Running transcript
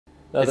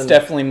It's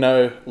definitely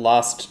no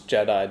Last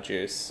Jedi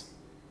juice.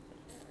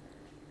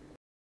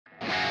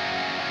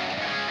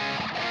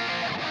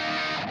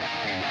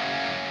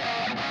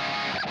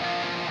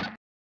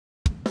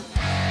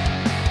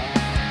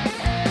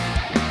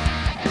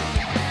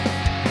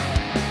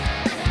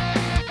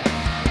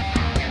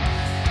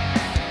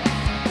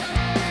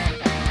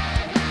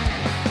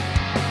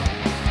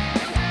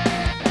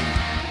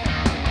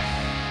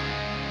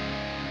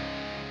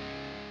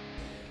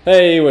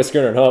 Hey, we're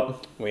Schooner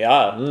Hopp. We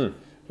are.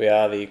 We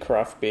are the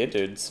craft beer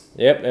dudes.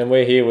 Yep, and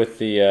we're here with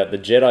the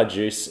Jedi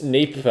Juice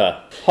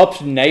NEPA.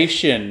 Hopp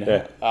Nation,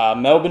 Yeah.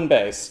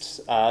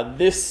 Melbourne-based.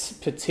 This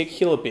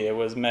particular beer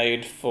was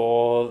made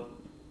for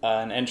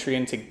an entry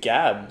into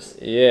Gabs.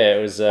 Yeah,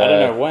 it was... I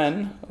don't know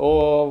when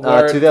or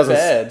where it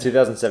fared.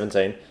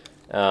 2017.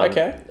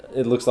 Okay.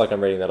 It looks like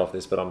I'm reading that off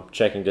this, but I'm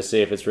checking to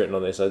see if it's written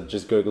on this. I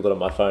just Googled it on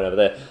my phone over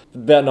there.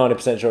 About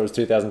 90% sure it was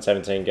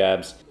 2017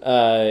 Gabs.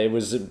 It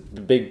was a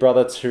big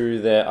brother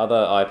to their other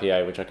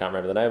IPA, which I can't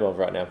remember the name of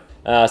right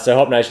now. So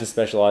Hopp Nation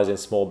specialise in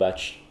small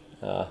batch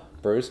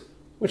brews,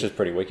 which is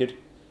pretty wicked.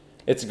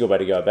 It's a good way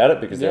to go about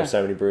it because there are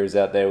so many brews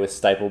out there with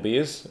staple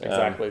beers.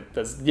 Exactly.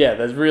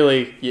 There's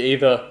really, you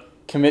either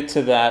commit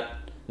to that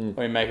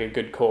or you make a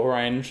good core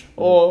range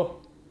or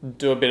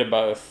do a bit of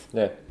both.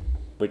 Yeah.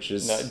 Which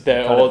is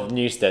they're kind all of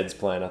Newstead's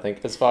plan, I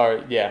think. As far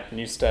as,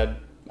 Newstead,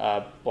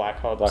 Black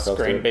Hops,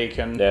 Green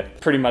Beacon,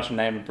 pretty much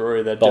name a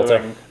brewery. They're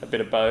doing a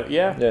bit of both.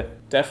 Yeah,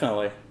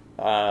 definitely.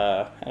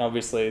 And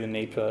obviously the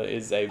NEPA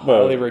is a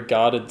highly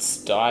regarded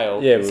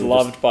style. Yeah, it's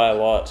loved by a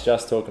lot.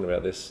 Just talking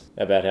about this,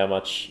 about how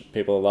much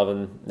people are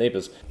loving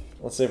NEPAs.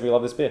 Let's see if we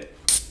love this beer.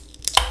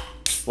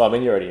 Well, I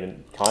mean, you already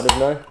kind of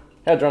know.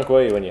 How drunk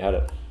were you when you had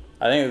it?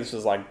 I think this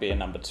was like beer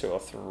number 2 or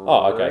 3.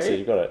 Oh, okay, so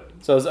you got it.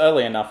 So it was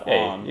early enough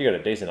on. You got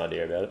a decent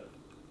idea about it.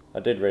 I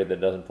did read that it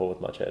doesn't pour with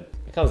much head.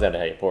 It comes down to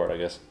how you pour it, I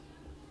guess.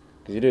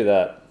 Because you do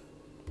that,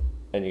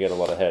 and you get a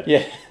lot of head.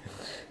 Yeah.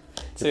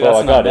 See,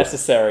 that's not a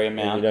necessary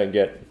amount. You don't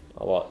get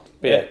a lot.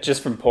 But yeah,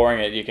 just from pouring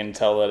it, you can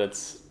tell that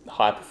it's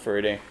hyper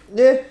fruity.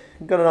 Yeah,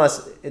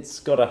 it's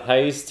got a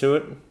haze to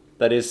it.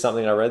 That is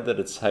something I read,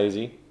 that it's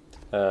hazy.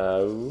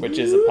 Which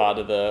is a part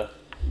of the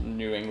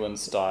New England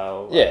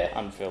style,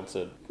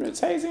 unfiltered. It's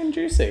hazy and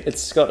juicy.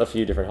 It's got a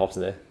few different hops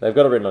in there. They've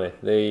got it written on it.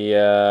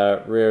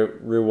 The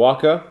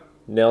Riwaka,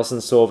 Nelson,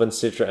 Sorvin,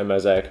 Citra, and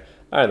Mosaic.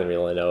 I only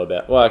really know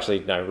about. Well,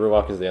 actually, no.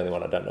 Riwaka is the only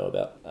one I don't know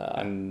about.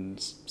 And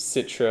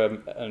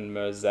Citra and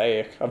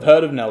Mosaic. I've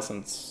heard of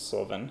Nelson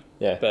Sorvin.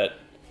 Yeah, but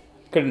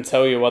couldn't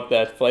tell you what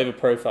their flavor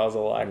profiles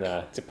are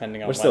like,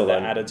 depending on when they're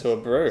added to a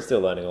brew.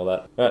 Still learning all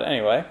that. But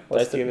anyway,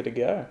 let's give it a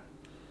go.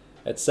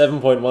 At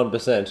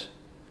 7.1%.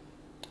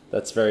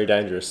 That's very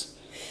dangerous.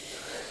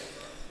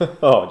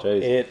 Oh,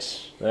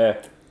 jeez.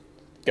 It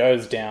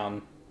goes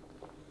down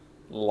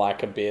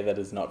like a beer that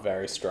is not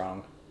very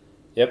strong.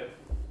 Yep.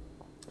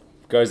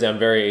 Goes down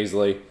very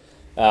easily.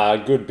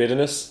 Good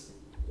bitterness.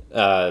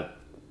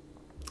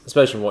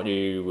 Especially from what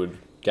you would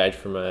gauge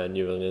from a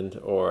New England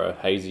or a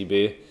hazy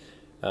beer.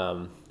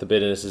 The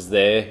bitterness is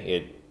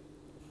there.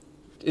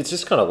 It's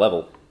just kind of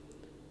level.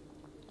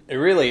 It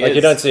really is. is.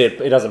 You don't see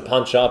it. It doesn't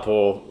punch up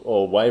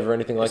or wave or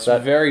anything like that.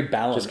 It's very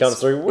balanced. Just comes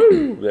through.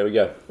 Woo! There we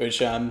go. Which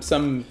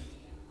some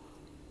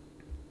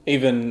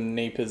even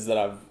NEPAs that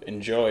I've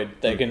enjoyed,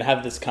 they can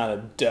have this kind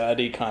of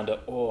dirty kind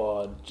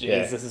of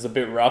this is a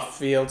bit rough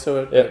feel to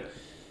it. Yep. But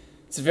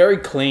it's very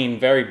clean,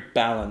 very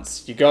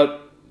balanced. You got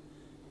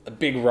a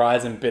big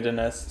rise in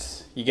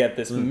bitterness. You get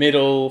this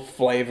middle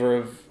flavor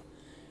of.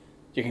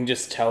 You can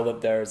just tell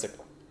that there is a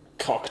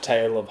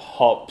cocktail of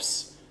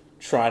hops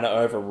trying to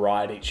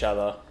override each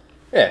other.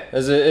 Yeah,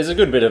 there's a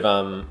good bit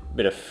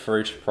of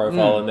fruit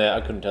profile in there.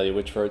 I couldn't tell you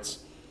which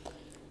fruits.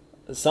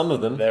 Some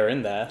of them. They're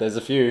in there. There's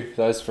a few.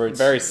 Those fruits.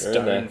 Very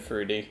stone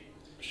fruity.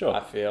 Sure.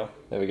 I feel.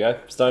 There we go.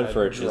 Stone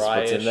fruit is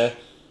what's in there.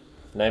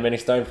 Name any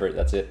stone fruit.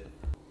 That's it.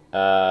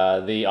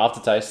 The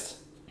aftertaste.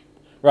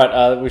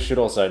 Right. We should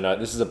also note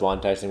this is a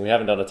blind tasting. We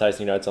haven't done a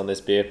tasting notes on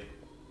this beer.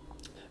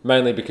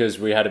 Mainly because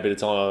we had a bit of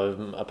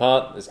time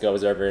apart. This guy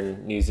was over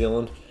in New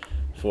Zealand.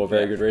 For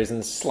very good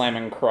reasons.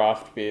 Slamming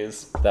craft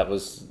beers. That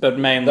was... But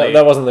mainly...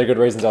 That wasn't the good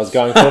reasons I was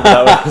going for.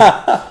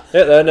 But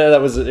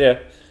that was... Yeah.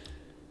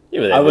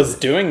 You were there. I was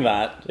doing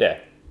that. Yeah.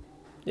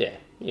 Yeah,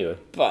 you were.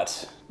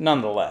 But,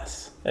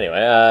 nonetheless. Anyway,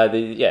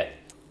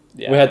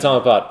 we had time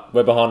apart.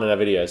 We're behind on our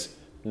videos.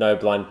 No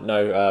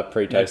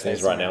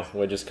pre-tastings right now.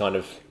 We're just kind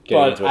of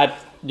getting into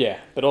it.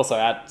 But also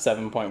at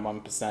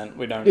 7.1%,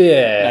 we don't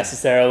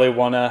necessarily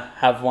want to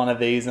have one of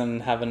these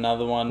and have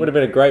another one. Would have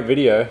been a great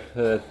video,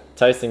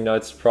 tasting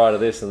notes prior to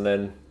this and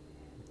then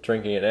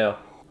drinking it now.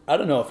 I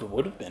don't know if it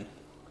would have been.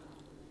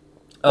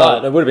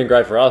 It would have been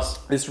great for us.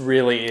 This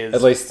really is.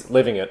 At least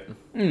living it.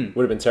 Would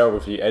have been terrible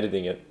for you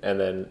editing it and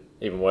then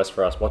even worse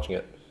for us watching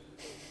it.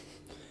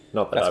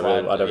 Not that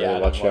I don't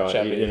really watch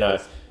how you know.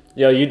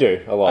 Yeah, you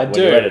do a lot.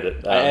 You edit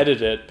it. I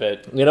edit it,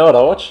 but... You know what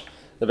I watch?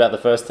 About the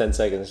first 10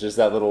 seconds, just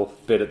that little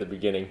bit at the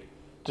beginning.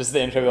 Just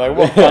the intro, like,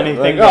 what funny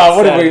thing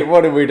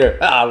what did we do?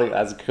 Look,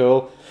 that's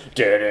cool.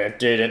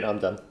 I'm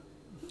done.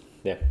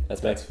 Yeah,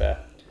 that's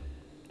fair.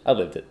 I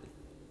lived it.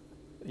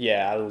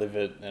 Yeah, I live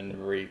it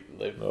and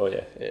relive Oh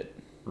yeah. it.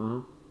 Mm-hmm.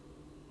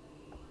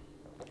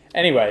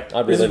 Anyway,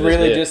 I'd this is relive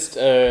really this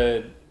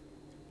just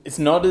it's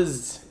not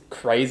as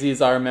crazy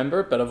as I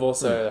remember, but I've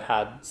also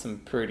had some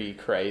pretty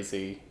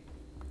crazy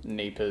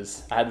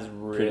Neepers. I had this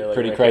really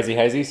Pretty wicked- crazy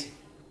hazies.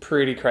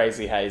 pretty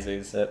crazy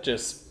hazies. Yep.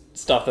 Just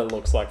stuff that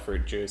looks like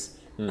fruit juice.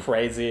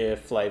 Crazier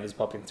flavors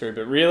popping through,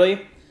 but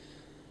really,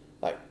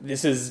 like,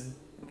 this is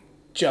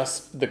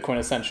just the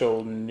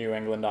quintessential New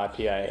England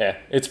IPA. Yeah,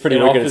 it's pretty It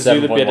wicked at offers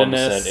you the 7.1%.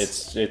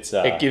 bitterness. It's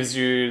It gives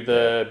you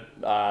the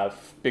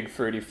big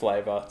fruity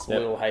flavor. It's a Yep.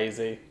 little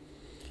hazy.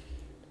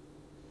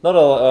 not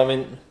a. I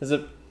mean, there's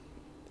a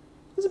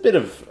bit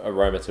of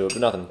aroma to it,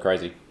 but nothing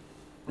crazy.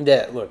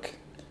 Yeah, look.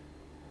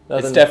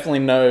 Nothing, It's definitely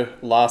no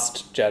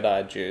Last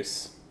Jedi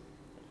juice.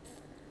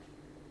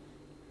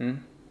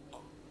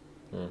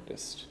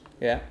 Just,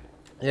 yeah.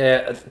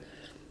 Yeah,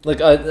 look,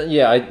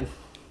 you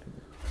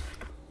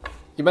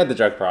made the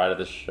joke prior to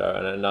this show,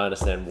 and I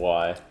understand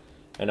why,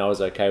 and I was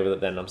okay with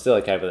it then. I'm still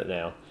okay with it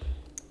now.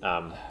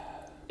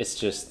 It's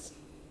just,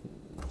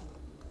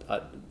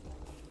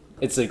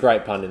 it's a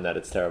great pun in that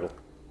it's terrible.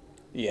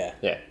 Yeah.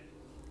 Yeah,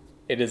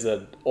 It is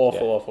an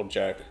awful, Yeah. awful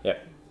joke, yeah,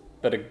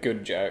 but a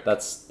good joke.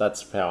 that's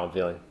how I'm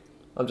feeling.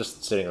 I'm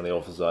just sitting on the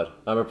awful side.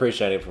 I'm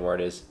appreciating it for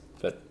what it is,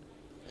 but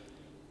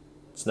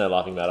it's no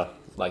laughing matter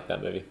like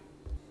that movie.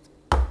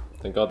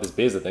 Thank God this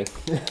beer's a thing.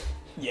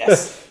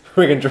 Yes.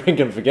 We can drink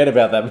and forget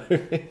about that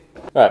movie.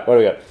 Alright, what do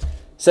we got?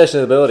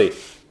 Sessionability.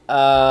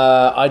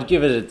 I'd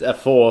give it a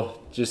 4,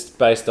 just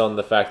based on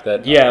the fact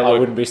that Yeah, I look-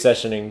 wouldn't be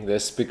sessioning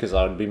this because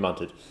I would be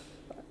munted.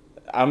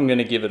 I'm going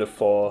to give it a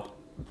 4.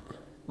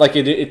 Like,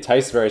 it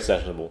tastes very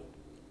sessionable.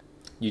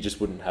 You just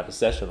wouldn't have a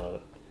session on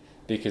it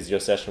because your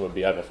session would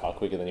be over far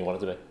quicker than you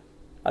want it to be.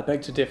 I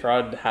beg to differ.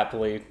 I'd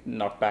happily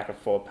knock back a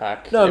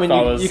 4-pack. No, I if mean,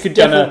 was you could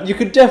gonna- you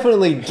could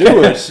definitely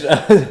do it.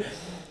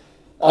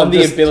 on I'm the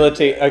just-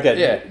 ability. Okay.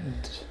 Yeah.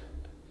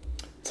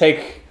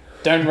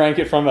 Don't rank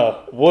it from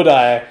a would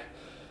I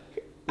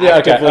Yeah,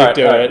 okay, actively alright,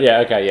 do alright, it. yeah,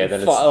 okay, yeah, then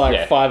it's, Like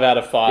yeah, 5 out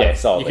of 5. Yeah,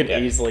 solidly, you could yeah.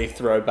 easily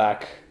throw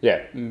back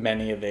yeah.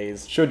 many of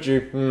these. Should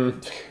you?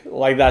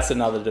 Like, that's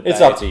another debate.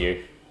 It's up to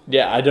you.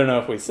 Yeah, I don't know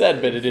if we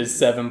said, but it is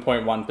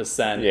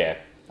 7.1%. Yeah.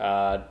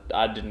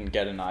 I didn't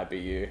get an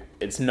IBU.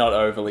 It's not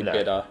overly No.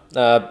 bitter,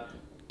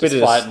 Bitterness-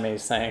 despite me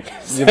saying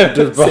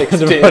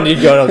the one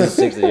you'd go on to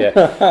 60,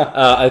 yeah.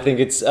 I think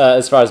it's,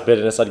 as far as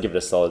bitterness, I'd give it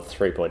a solid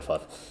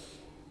 3.5.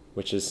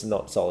 Which is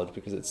not solid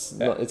because it's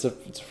not, it's a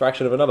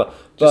fraction of a number.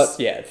 But Just,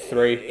 yeah,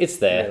 3. it's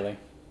there. Really.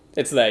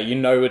 It's there. You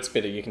know it's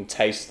bitter. You can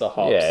taste the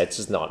hops. Yeah, it's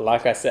just not.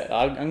 Like I said,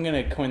 I'm going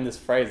to coin this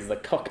phrase as a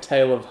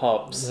cocktail of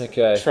hops.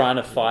 Okay. Trying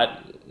to fight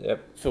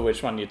Yep. for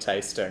which one you're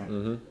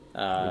tasting.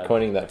 I'm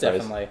coining that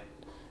phrase. Definitely.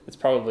 It's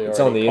probably already It's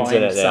on the coined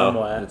internet now.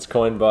 somewhere. It's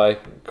coined by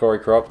Corey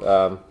Crop.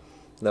 No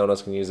one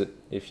else can use it.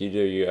 If you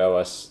do, you owe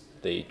us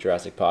the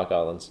Jurassic Park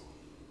Islands.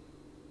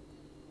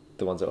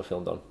 The ones that were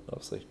filmed on,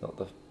 obviously, not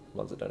the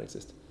ones that don't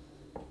exist.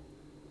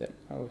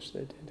 I wish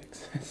they did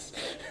exist.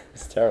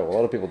 It's terrible. A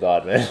lot of people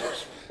died, man.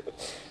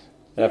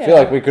 And I Yeah. feel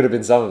like we could have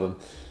been some of them.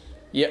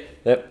 Yep,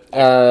 Yep.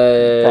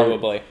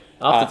 probably.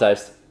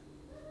 Aftertaste.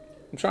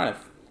 I'm trying to...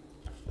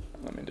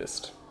 Let me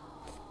just...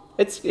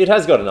 It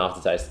has got an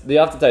aftertaste. The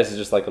aftertaste is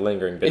just like a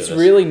lingering bitterness. It's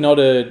really not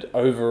an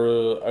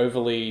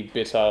overly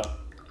bitter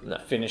No.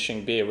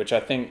 finishing beer, which I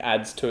think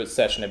adds to its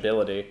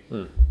sessionability.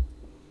 Hmm.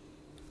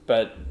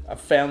 But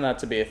I've found that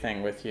to be a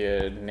thing with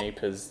your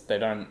Neepers. They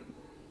don't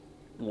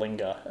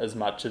linger as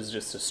much as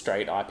just a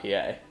straight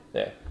IPA.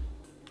 Yeah.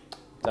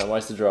 Don't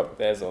waste a drop.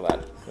 There's all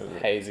that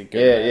hazy Yeah,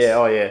 goodness. yeah,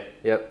 oh yeah.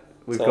 Yep.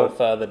 We've It's all got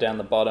further down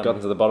the bottom.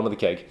 gotten to the bottom of the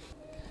keg.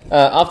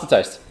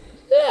 Aftertaste.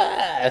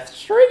 Yeah,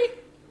 3.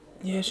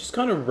 Yeah, it's just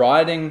kind of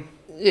riding.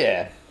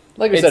 Yeah.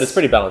 Like I said, it's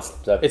pretty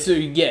balanced. So. It's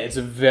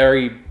a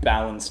very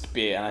balanced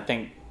beer, and I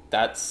think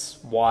that's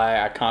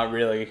why I can't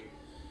really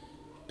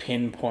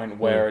pinpoint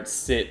where it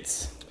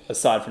sits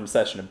aside from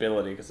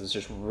sessionability, because it's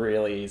just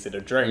really easy to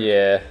drink.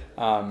 Yeah.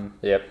 Um,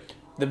 Yep.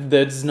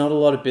 there's not a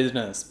lot of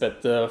business,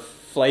 but the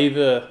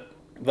flavor,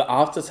 the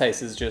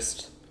aftertaste is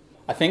just.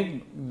 I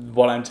think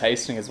what I'm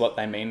tasting is what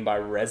they mean by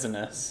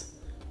resinous.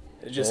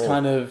 It just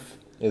kind of.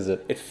 Is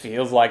it? It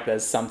feels like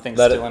there's something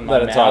That, still in my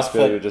that entire mouth.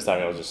 spiel you were just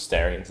having, I was just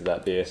staring into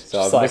that beer. So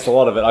Just I've missed a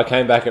lot of it. I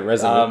came back at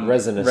resinous.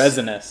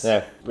 Resinous.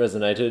 Yeah,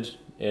 resonated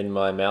in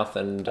my mouth,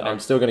 and I'm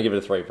still going to give it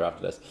a 3 for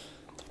after this.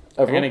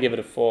 I'm going to give it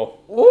a 4.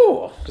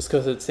 Ooh. Just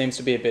because it seems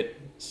to be a bit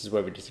This is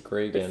where we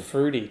disagree again.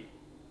 fruity.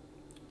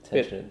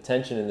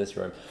 Tension in this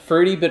room.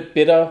 Fruity but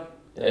bitter.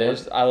 Yeah.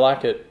 I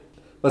like it.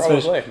 Let's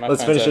Probably. finish. My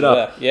Let's phone's finish it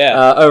over up. there.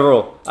 Yeah.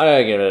 Overall, I'm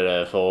gonna give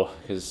it a 4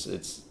 because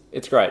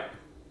it's great,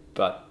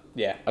 but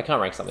Yeah. I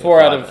can't rank something 4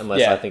 a out 5 of- unless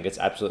yeah. I think it's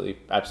absolutely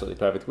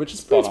perfect, which is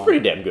Spot it's on.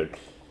 pretty damn good.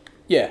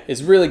 Yeah,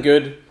 it's really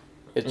good.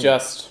 It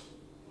just...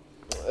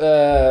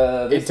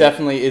 It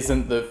definitely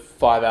isn't the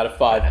 5 out of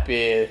 5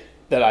 beer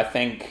that I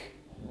think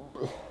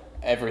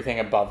everything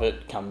above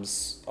it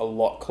comes a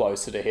lot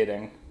closer to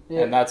hitting.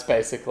 Yeah. And that's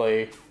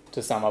basically,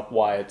 to sum up,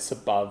 why it's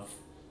above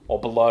or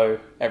below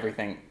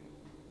everything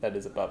that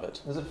is above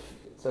it.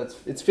 So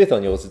it's 5th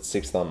on yours. It's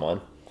 6th on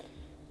mine.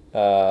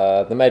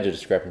 The major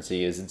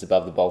discrepancy is it's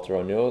above the Bolter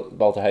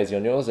Hazy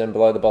on yours and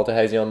below the Bolter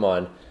Hazy on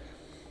mine.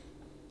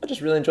 I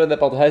just really enjoyed that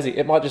Bolter Hazy.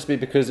 It might just be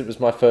because it was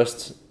my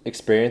first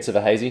experience of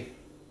a hazy.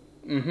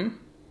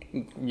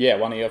 Yeah,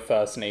 one of your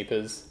first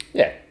Sneepers.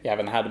 Yeah. You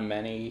haven't had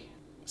many.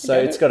 So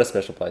it's got a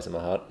special place in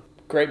my heart.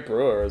 Great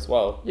brewer as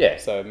well. Yeah.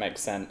 So it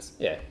makes sense.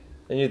 Yeah.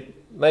 And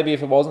maybe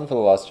if it wasn't for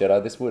The Last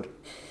Jedi, this would.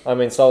 I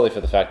mean, solely for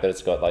the fact that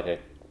it's got like a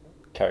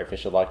Carrie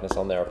Fisher likeness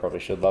on there, I probably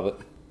should love it.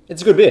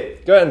 It's a good beer.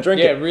 Go out and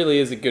drink it. Yeah, it really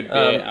is a good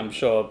beer, I'm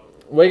sure.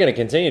 We're going to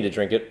continue to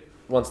drink it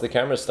once the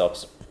camera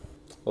stops.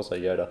 Also,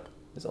 Yoda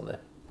is on there.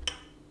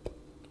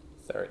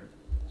 Third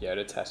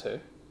Yoda tattoo.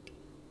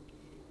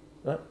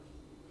 What?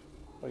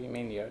 What do you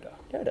mean Yoda?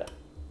 Yoda.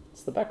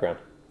 It's the background.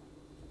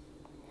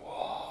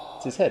 Whoa.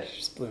 It's his head.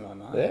 Just blew my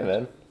mind. Yeah,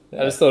 man.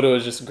 Yeah. I just thought it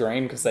was just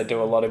green because they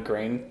do a lot of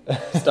green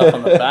stuff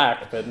on the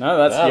back, but no,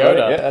 that's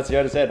Yoda. Yeah, that's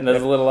Yoda's head. And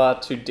there's a little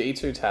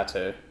R2D2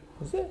 tattoo.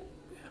 Is there?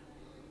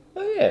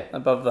 Oh, yeah.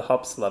 Above the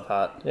Hops love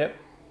heart. Yep.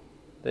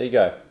 There you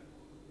go.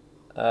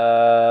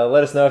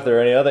 Let us know if there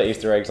are any other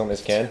Easter eggs on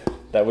this can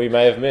that we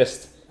may have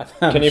missed.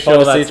 Can you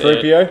find a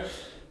C-3PO?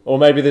 Or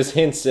maybe there's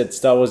hints at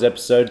Star Wars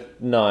Episode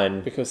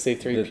 9. Because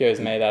C-3PO is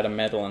made out of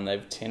metal and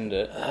they've tinned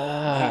it.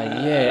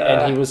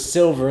 Yeah, and he was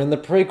silver in the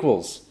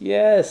prequels.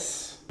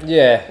 Yes.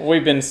 Yeah.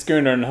 We've been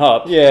Schooner and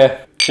Hopp.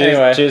 Yeah. Cheers,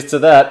 Anyway. cheers to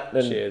that.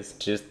 And Cheers.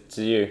 Cheers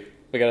to you.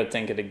 We gotta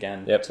tink it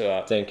again. Yep. To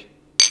Tink.